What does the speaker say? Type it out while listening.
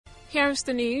Here's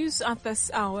the news at this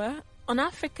hour on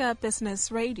Africa Business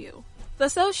Radio. The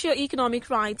Socio-Economic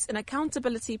Rights and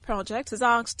Accountability Project has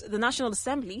asked the National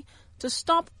Assembly to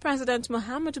stop President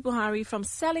Muhammadu Buhari from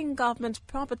selling government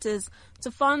properties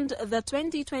to fund the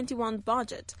 2021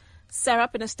 budget.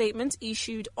 SERAP, in a statement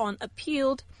issued on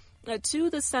appeal to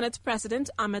the Senate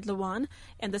President Ahmad Lawan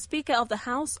and the Speaker of the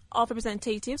House of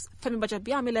Representatives Femi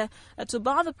Gbajabiamila to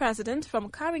bar the President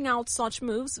from carrying out such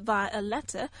moves via a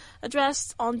letter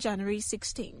addressed on January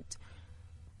 16th.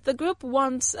 The group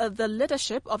wants the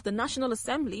leadership of the National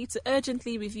Assembly to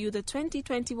urgently review the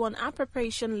 2021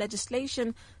 appropriation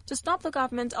legislation to stop the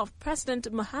government of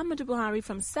President Muhammadu Buhari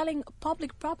from selling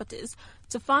public properties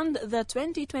to fund the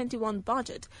 2021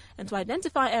 budget and to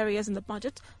identify areas in the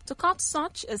budget to cut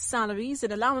such as salaries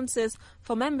and allowances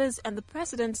for members and the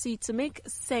presidency to make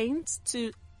sense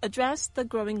to address the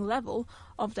growing level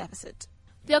of deficit.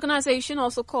 The organization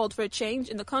also called for a change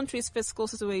in the country's fiscal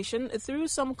situation through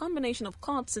some combination of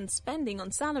cuts in spending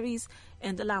on salaries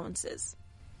and allowances.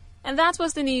 And that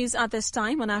was the news at this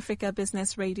time on Africa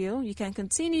Business Radio. You can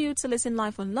continue to listen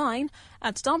live online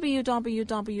at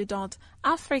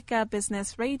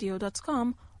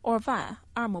www.africabusinessradio.com or via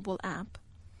our mobile app.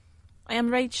 I am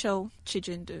Rachel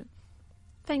Chijindu.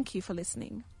 Thank you for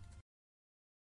listening.